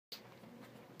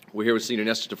We're here with senior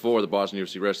Nestor Taffur of the Boston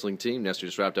University wrestling team. Nestor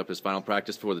just wrapped up his final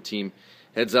practice before the team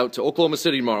heads out to Oklahoma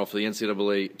City tomorrow for the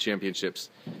NCAA championships.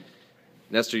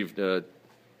 Nestor, you've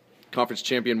conference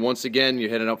champion once again. You're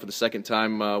heading out for the second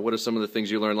time. What are some of the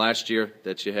things you learned last year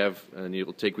that you have and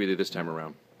you'll take with you this time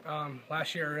around?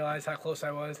 Last year I realized how close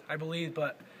I was, I believe,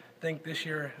 but I think this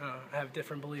year I have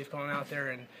different belief going out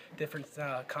there and different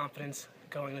confidence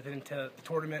going into the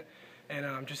tournament. And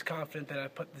I'm just confident that I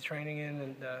put the training in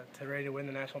and ready to win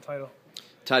the national title.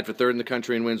 Tied for third in the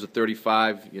country in wins with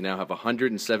 35. You now have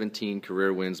 117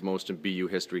 career wins, most in BU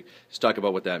history. Just talk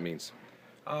about what that means.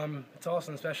 It's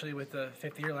awesome, especially with the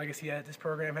 50-year legacy that this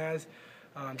program has.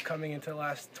 Coming into the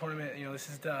last tournament, this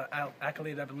is the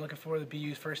accolade I've been looking for, the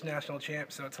BU's first national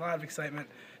champ. So it's a lot of excitement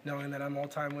knowing that I'm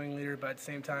all-time winning leader, but at the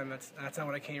same time, that's not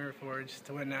what I came here for, just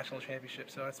to win national championship.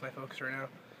 So that's my focus right now.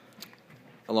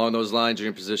 Along those lines, you're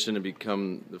in position to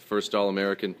become the first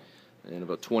All-American in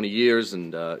about 20 years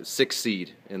and 6th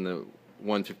seed in the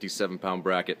 157-pound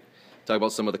bracket. Talk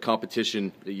about some of the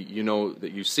competition that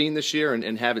that you've seen this year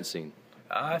and haven't seen.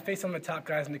 I faced some of the top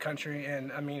guys in the country,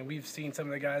 and we've seen some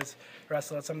of the guys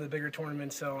wrestle at some of the bigger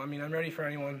tournaments. So I'm ready for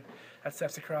anyone that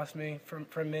steps across me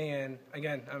from me. And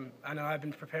again, I know I've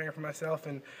been preparing for myself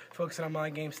and focusing on my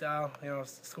game style.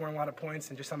 Scoring a lot of points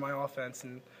and just on my offense,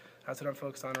 and that's what I'm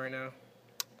focused on right now.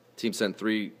 Team sent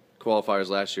 3 qualifiers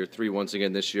last year, 3 once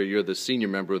again this year. You're the senior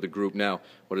member of the group now.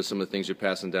 What are some of the things you're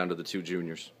passing down to the 2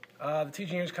 juniors? The 2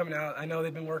 juniors coming out, I know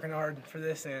they've been working hard for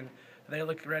this, and they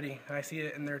look ready. I see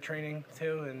it in their training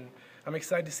too, and I'm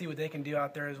excited to see what they can do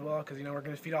out there as well, because we're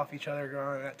going to feed off each other going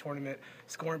on that tournament,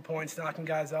 scoring points, knocking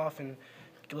guys off, and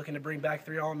looking to bring back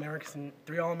 3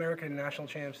 All-American national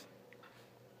champs.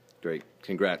 Great.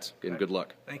 Congrats and good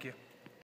luck. Thank you.